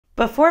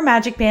Before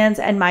MagicBands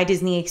and My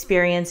Disney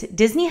Experience,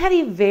 Disney had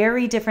a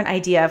very different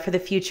idea for the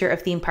future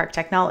of theme park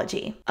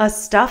technology. A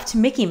stuffed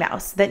Mickey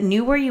Mouse that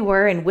knew where you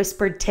were and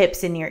whispered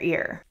tips in your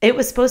ear. It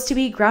was supposed to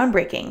be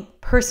groundbreaking,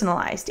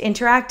 personalized,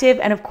 interactive,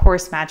 and of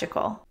course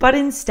magical. But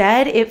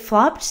instead, it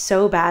flopped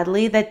so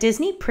badly that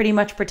Disney pretty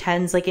much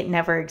pretends like it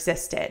never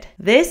existed.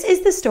 This is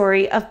the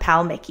story of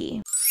Pal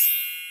Mickey.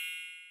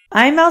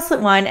 I'm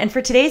Mouselet1, and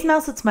for today's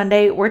Mouselets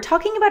Monday, we're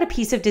talking about a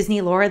piece of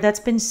Disney lore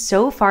that's been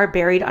so far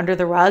buried under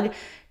the rug,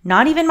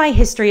 not even my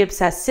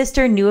history-obsessed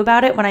sister knew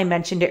about it when I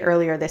mentioned it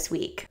earlier this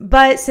week.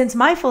 But since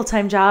my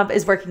full-time job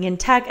is working in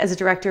tech as a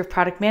director of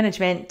product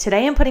management,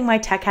 today I'm putting my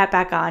tech hat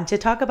back on to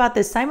talk about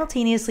this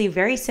simultaneously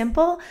very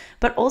simple,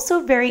 but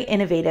also very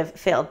innovative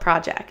failed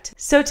project.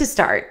 So to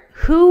start,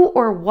 who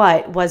or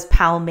what was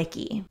Pal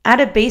Mickey? At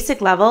a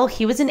basic level,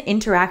 he was an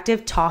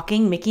interactive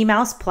talking Mickey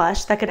Mouse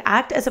plush that could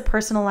act as a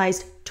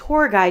personalized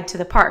tour guide to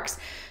the parks,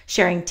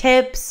 sharing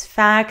tips,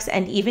 facts,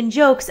 and even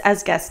jokes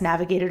as guests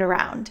navigated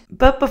around.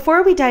 But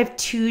before we dive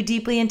too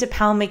deeply into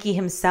Pal Mickey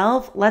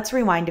himself, let's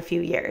rewind a few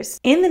years.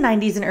 In the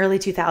 90s and early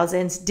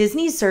 2000s,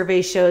 Disney's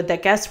surveys showed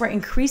that guests were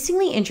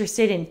increasingly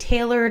interested in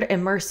tailored,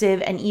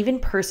 immersive, and even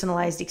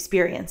personalized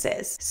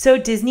experiences. So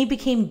Disney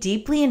became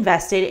deeply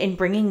invested in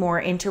bringing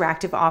more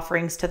interactive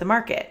offerings to the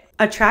market.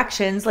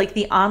 Attractions like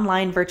the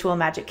online virtual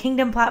Magic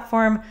Kingdom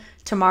platform,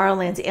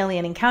 Tomorrowland's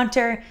Alien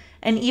Encounter,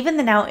 and even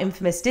the now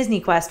infamous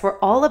Disney Quest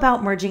were all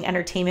about merging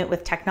entertainment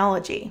with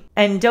technology.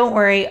 And don't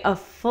worry, a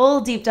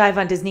full deep dive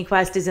on Disney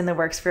Quest is in the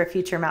works for a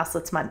future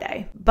Mouselets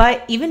Monday.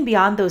 But even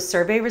beyond those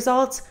survey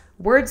results,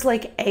 words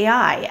like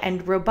AI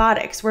and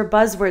robotics were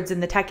buzzwords in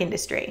the tech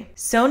industry.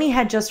 Sony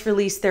had just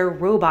released their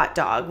robot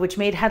dog, which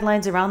made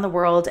headlines around the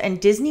world,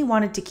 and Disney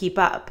wanted to keep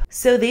up.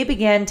 So they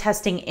began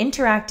testing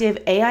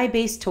interactive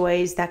AI-based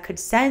toys that could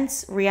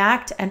sense,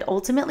 react, and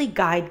ultimately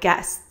guide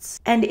guests.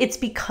 And it's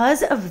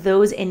because of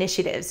those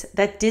initiatives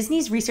that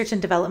Disney's research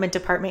and development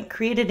department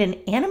created an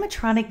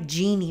animatronic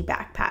genie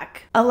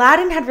backpack.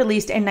 Aladdin had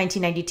released in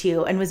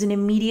 1992 and was an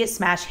immediate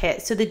smash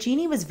hit, so the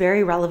genie was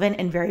very relevant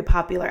and very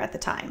popular at the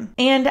time.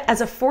 And as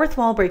a fourth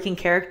wall breaking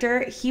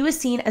character, he was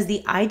seen as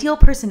the ideal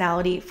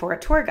personality for a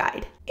tour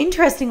guide.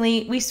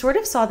 Interestingly, we sort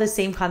of saw the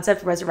same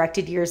concept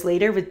resurrected years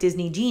later with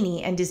Disney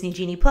Genie and Disney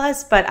Genie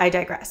Plus, but I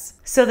digress.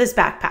 So this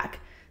backpack.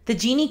 The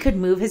genie could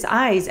move his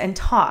eyes and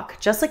talk,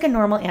 just like a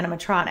normal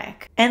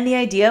animatronic. And the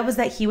idea was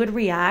that he would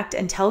react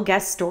and tell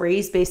guests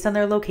stories based on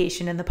their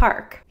location in the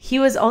park. He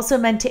was also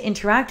meant to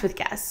interact with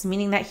guests,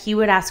 meaning that he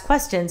would ask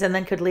questions and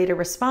then could later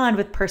respond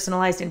with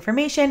personalized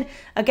information,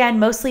 again,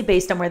 mostly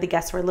based on where the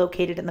guests were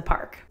located in the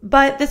park.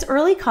 But this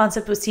early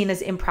concept was seen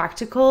as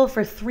impractical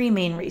for three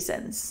main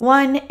reasons.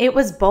 One, it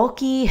was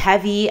bulky,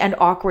 heavy, and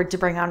awkward to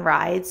bring on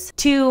rides.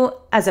 Two,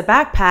 as a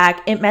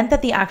backpack, it meant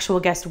that the actual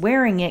guest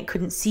wearing it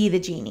couldn't see the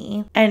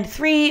genie. And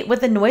three,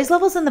 with the noise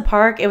levels in the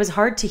park, it was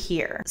hard to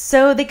hear.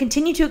 So they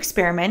continued to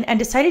experiment and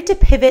decided to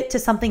pivot to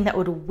something that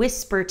would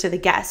whisper to the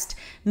guest,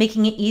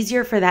 making it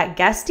easier for that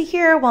guest to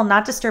hear while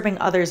not disturbing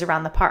others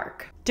around the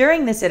park.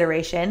 During this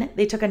iteration,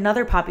 they took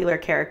another popular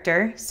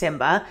character,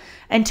 Simba,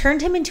 and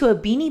turned him into a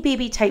Beanie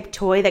Baby type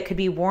toy that could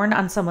be worn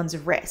on someone's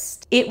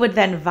wrist. It would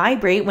then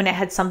vibrate when it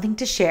had something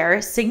to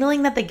share,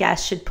 signaling that the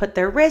guest should put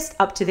their wrist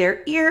up to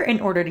their ear in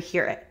order to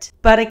hear it.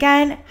 But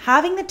again,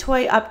 having the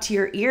toy up to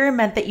your ear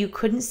meant that you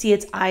couldn't see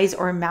its eyes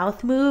or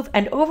mouth move,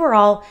 and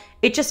overall,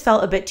 it just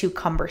felt a bit too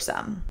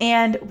cumbersome.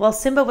 And while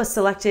Simba was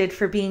selected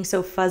for being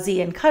so fuzzy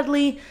and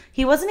cuddly,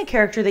 he wasn't a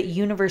character that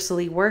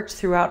universally worked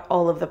throughout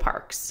all of the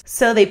parks.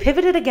 So they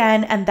pivoted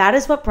again, and that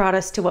is what brought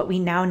us to what we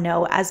now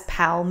know as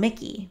Pal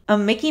Mickey. A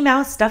Mickey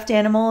Mouse stuffed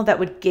animal that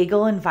would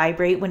giggle and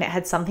vibrate when it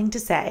had something to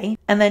say,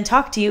 and then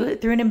talk to you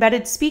through an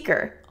embedded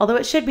speaker. Although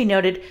it should be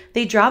noted,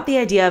 they dropped the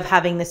idea of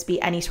having this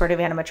be any sort of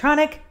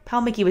animatronic.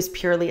 Pal Mickey was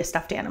purely a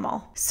stuffed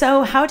animal.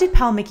 So how did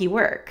Pal Mickey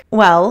work?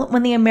 Well,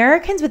 when the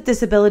Americans with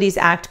Disabilities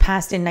Act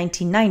passed in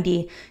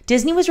 1990,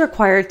 Disney was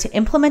required to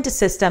implement a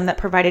system that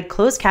provided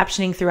closed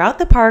captioning throughout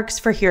the parks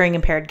for hearing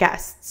impaired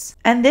guests.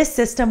 And this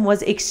system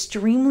was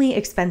extremely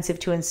expensive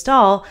to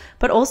install,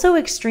 but also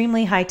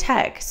extremely high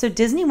tech, so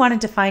Disney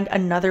wanted to find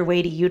another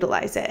way to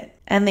utilize it.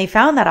 And they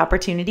found that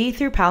opportunity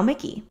through Pal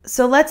Mickey.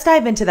 So let's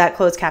dive into that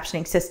closed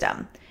captioning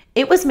system.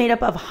 It was made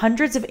up of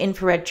hundreds of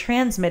infrared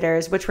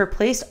transmitters, which were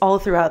placed all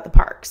throughout the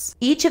parks.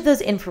 Each of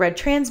those infrared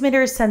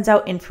transmitters sends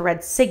out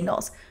infrared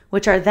signals,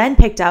 which are then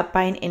picked up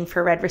by an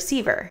infrared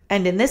receiver.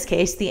 And in this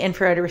case, the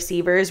infrared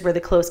receivers were the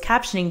closed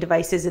captioning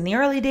devices in the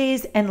early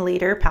days and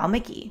later Pal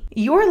Mickey.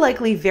 You're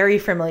likely very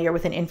familiar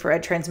with an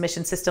infrared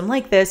transmission system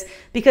like this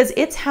because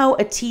it's how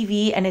a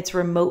TV and its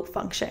remote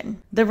function.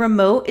 The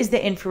remote is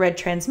the infrared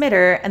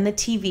transmitter and the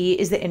TV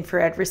is the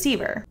infrared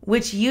receiver,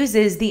 which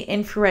uses the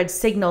infrared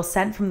signal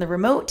sent from the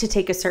remote to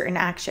take a certain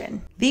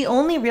action. The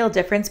only real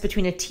difference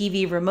between a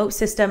TV remote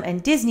system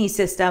and Disney's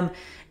system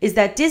is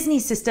that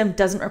Disney's system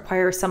doesn't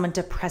require someone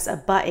to press a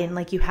button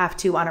like you have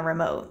to on a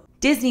remote.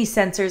 Disney's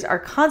sensors are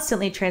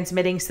constantly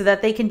transmitting so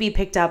that they can be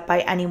picked up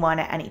by anyone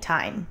at any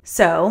time.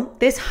 So,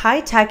 this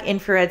high-tech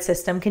infrared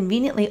system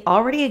conveniently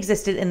already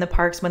existed in the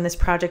parks when this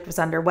project was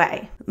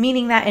underway,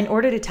 meaning that in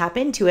order to tap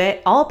into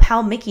it, all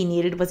Pal Mickey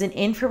needed was an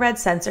infrared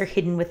sensor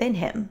hidden within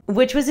him,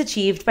 which was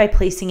achieved by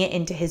placing it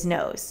into his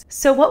nose.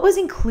 So what was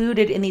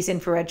included in these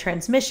infrared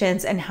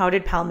transmissions, and how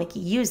did Pal Mickey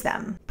use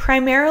them?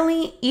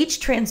 Primarily, each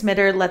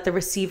transmitter let the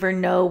receiver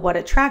know what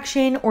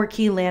attraction or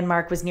key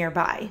landmark was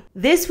nearby.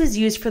 This was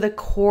used for the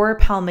core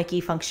Pal Mickey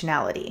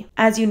functionality.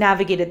 As you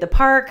navigated the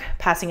park,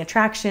 passing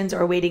attractions,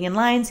 or waiting in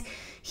lines,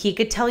 he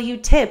could tell you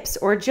tips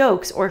or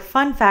jokes or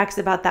fun facts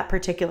about that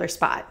particular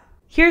spot.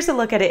 Here's a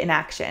look at it in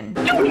action.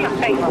 Do me a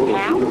favor,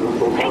 pal.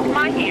 Take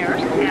my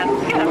ears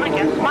and hit them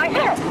against my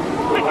head.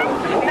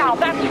 Now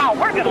that's how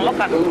we're going to look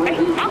on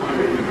Space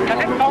Mountain,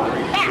 because it goes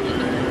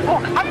fast.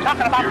 Look, I'm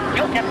talking about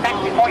you'll get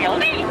back before you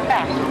leave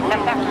fast.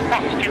 And that's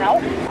fast, you know.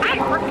 I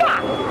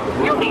forgot.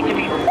 You need to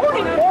be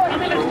 44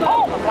 inches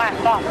tall to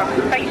blast off from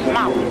Space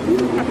Mountain.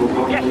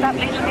 Guess that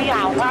leaves me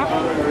out, huh?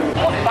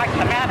 Looks like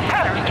the Mad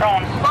Hatter's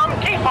throwing some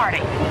tea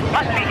party.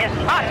 Must be his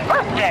odd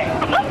birthday.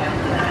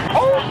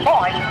 Oh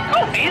boy,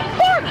 Goofy's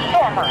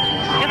Barnstormer.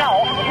 You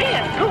know, me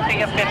and Goofy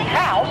have been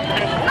pals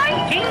since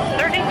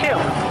 1932.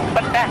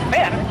 But back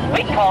then,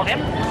 we called him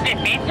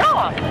Dippy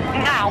Dog.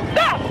 Now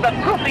that's the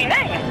Goofy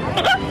name.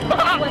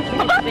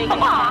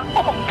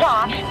 Oh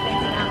gosh.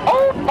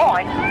 Oh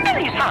boy,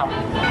 Minnie's house.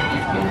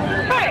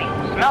 Say,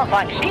 smells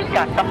like she's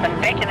got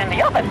something baking in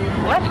the oven.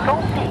 Let's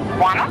go see.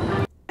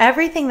 Wanna?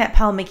 Everything that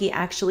Pal Mickey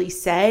actually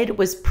said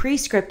was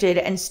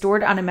pre-scripted and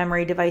stored on a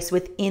memory device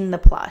within the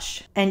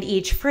plush, and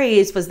each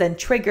phrase was then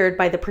triggered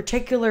by the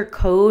particular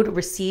code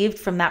received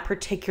from that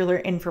particular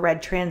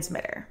infrared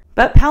transmitter.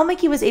 But Pal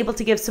Mickey was able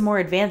to give some more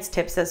advanced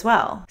tips as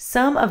well.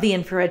 Some of the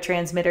infrared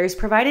transmitters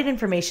provided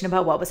information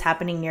about what was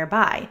happening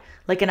nearby,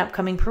 like an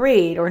upcoming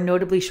parade or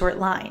notably short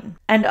line.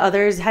 And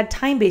others had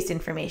time-based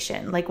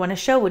information, like when a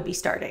show would be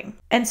starting.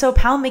 And so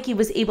Pal Mickey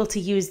was able to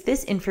use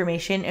this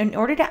information in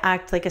order to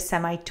act like a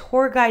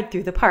semi-tour guide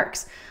through the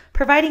parks,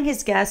 providing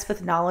his guests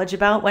with knowledge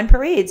about when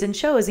parades and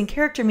shows and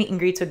character meet and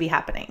greets would be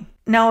happening.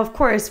 Now, of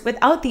course,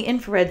 without the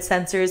infrared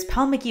sensors,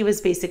 Pal Mickey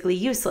was basically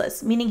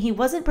useless, meaning he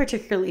wasn't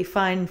particularly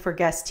fun for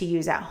guests to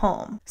use at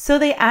home. So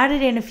they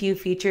added in a few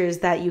features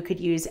that you could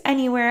use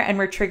anywhere and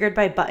were triggered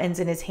by buttons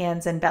in his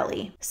hands and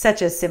belly,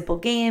 such as simple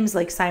games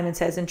like Simon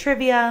Says and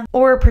Trivia,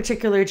 or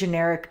particular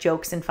generic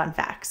jokes and fun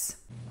facts.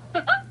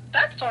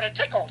 That sort of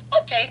tickled.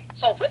 Okay,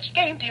 so which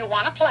game do you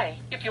want to play?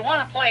 If you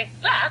want to play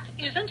That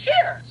Isn't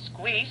Here,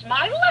 squeeze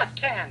my left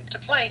hand. To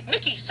play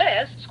Mickey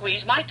Says,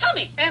 squeeze my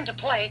tummy. And to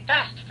play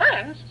Fast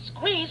Friends,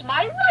 squeeze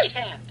my right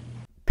hand.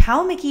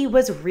 Pal Mickey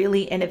was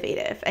really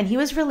innovative, and he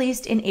was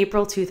released in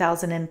April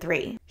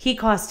 2003. He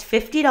cost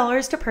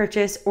 $50 to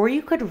purchase, or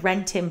you could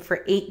rent him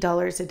for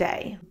 $8 a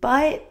day.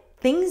 But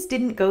things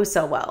didn't go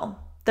so well.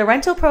 The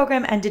rental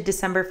program ended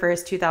December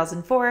 1st,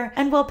 2004,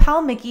 and while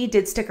Pal Mickey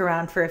did stick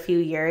around for a few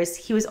years,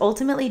 he was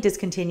ultimately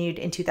discontinued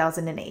in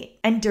 2008.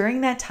 And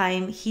during that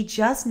time, he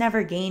just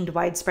never gained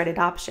widespread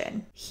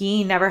adoption.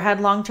 He never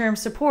had long-term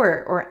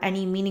support or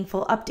any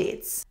meaningful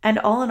updates. And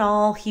all in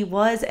all, he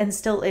was and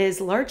still is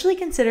largely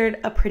considered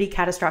a pretty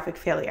catastrophic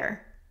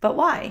failure. But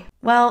why?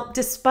 Well,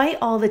 despite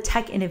all the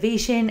tech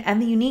innovation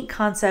and the unique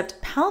concept,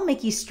 Pal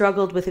Mickey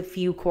struggled with a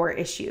few core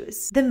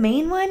issues. The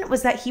main one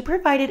was that he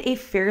provided a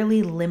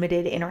fairly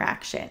limited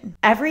interaction.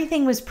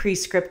 Everything was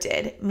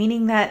pre-scripted,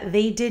 meaning that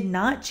they did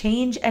not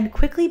change and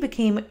quickly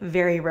became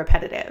very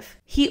repetitive.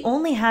 He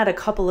only had a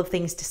couple of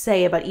things to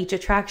say about each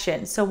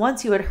attraction, so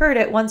once you had heard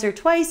it once or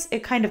twice,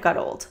 it kind of got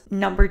old.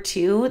 Number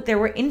two, there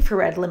were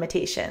infrared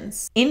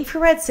limitations.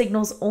 Infrared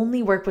signals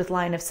only work with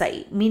line of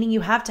sight, meaning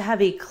you have to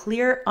have a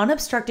clear,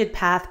 unobstructed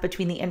path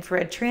between the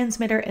infrared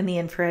transmitter and the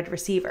infrared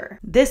receiver.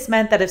 This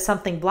meant that if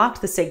something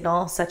blocked the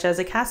signal, such as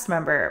a cast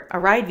member, a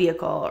ride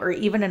vehicle, or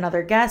even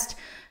another guest,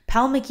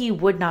 Pal Mickey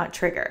would not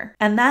trigger,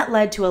 and that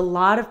led to a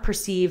lot of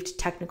perceived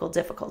technical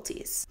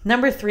difficulties.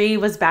 Number three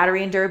was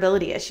battery and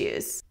durability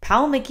issues.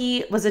 Pal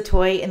Mickey was a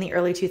toy in the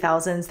early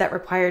 2000s that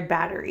required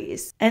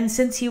batteries, and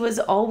since he was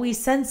always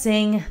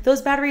sensing,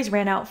 those batteries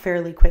ran out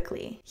fairly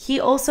quickly. He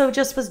also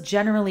just was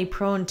generally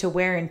prone to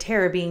wear and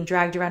tear being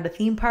dragged around a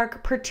theme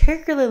park,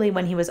 particularly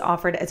when he was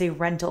offered as a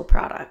rental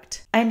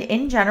product. And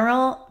in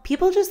general,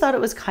 people just thought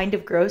it was kind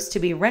of gross to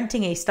be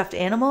renting a stuffed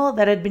animal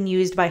that had been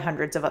used by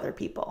hundreds of other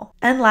people.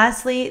 And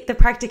lastly, the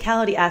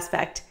practicality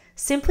aspect.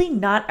 Simply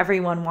not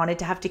everyone wanted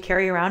to have to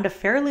carry around a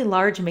fairly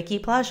large Mickey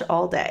plush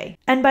all day.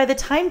 And by the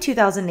time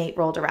 2008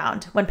 rolled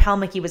around, when Pal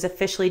Mickey was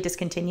officially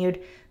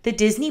discontinued, the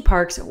Disney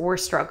parks were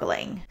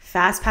struggling.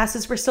 Fast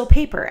passes were still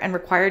paper and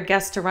required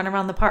guests to run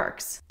around the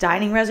parks.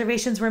 Dining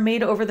reservations were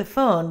made over the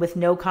phone with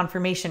no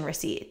confirmation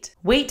receipt.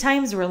 Wait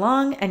times were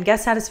long and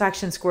guest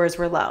satisfaction scores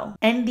were low.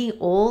 And the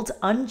old,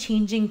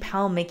 unchanging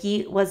Pal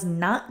Mickey was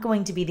not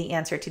going to be the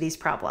answer to these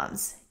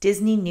problems.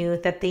 Disney knew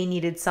that they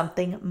needed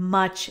something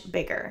much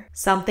bigger,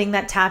 something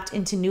that tapped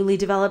into newly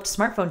developed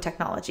smartphone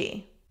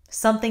technology.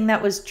 something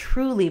that was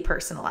truly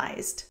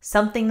personalized,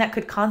 something that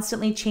could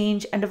constantly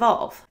change and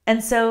evolve.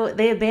 And so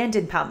they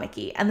abandoned Pal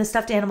Mickey and the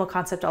stuffed animal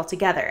concept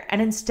altogether,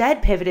 and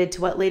instead pivoted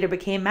to what later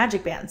became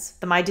MagicBands,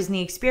 the My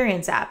Disney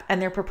Experience app,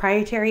 and their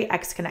proprietary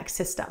X-Connect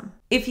system.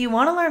 If you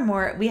want to learn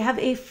more, we have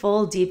a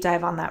full deep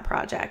dive on that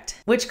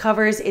project, which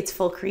covers its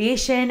full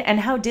creation and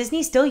how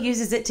Disney still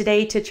uses it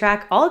today to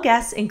track all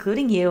guests,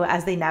 including you,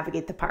 as they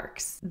navigate the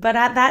parks. But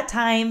at that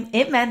time,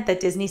 it meant that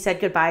Disney said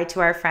goodbye to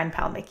our friend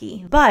Pal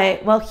Mickey.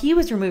 But while he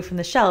was removed from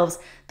the shelves,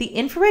 the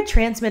infrared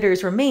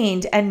transmitters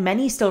remained, and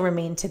many still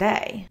remain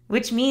today.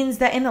 Which means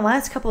that in the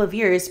last couple of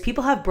years,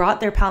 people have brought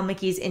their Pal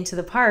Mickeys into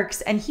the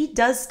parks, and he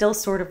does still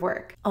sort of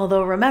work.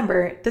 Although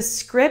remember, the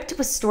script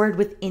was stored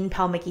within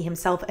Pal Mickey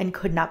himself and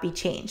could not be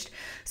changed.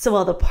 So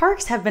while the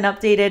parks have been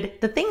updated,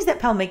 the things that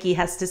Pal Mickey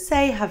has to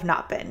say have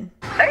not been.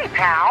 Say,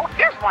 pal,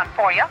 here's one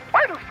for you.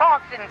 Where do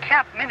frogs in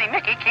Camp Mini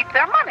Mickey keep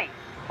their money?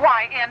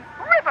 Why, in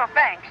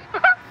riverbanks.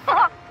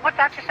 What's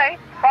that you say?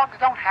 Frogs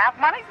don't have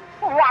money?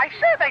 Why,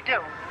 sure they do.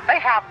 They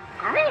have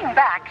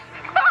greenbacks.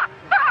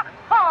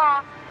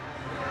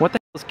 What the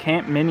hell is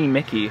Camp Mini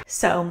Mickey?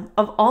 So,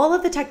 of all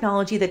of the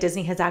technology that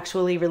Disney has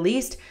actually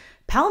released,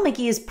 Pal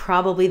Mickey is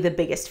probably the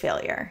biggest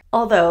failure.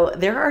 Although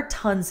there are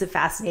tons of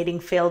fascinating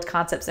failed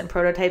concepts and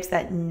prototypes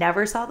that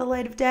never saw the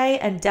light of day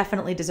and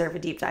definitely deserve a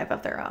deep dive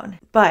of their own.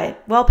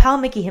 But while Pal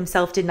Mickey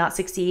himself did not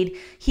succeed,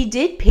 he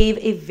did pave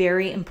a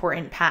very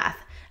important path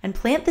and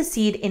plant the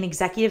seed in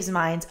executives'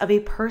 minds of a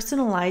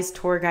personalized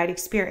tour guide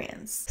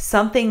experience,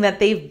 something that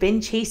they've been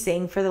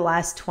chasing for the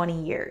last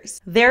 20 years.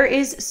 There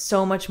is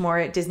so much more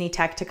at Disney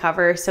Tech to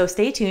cover, so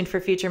stay tuned for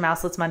future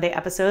Mouselets Monday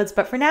episodes.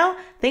 But for now,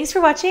 thanks for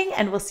watching,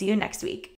 and we'll see you next week.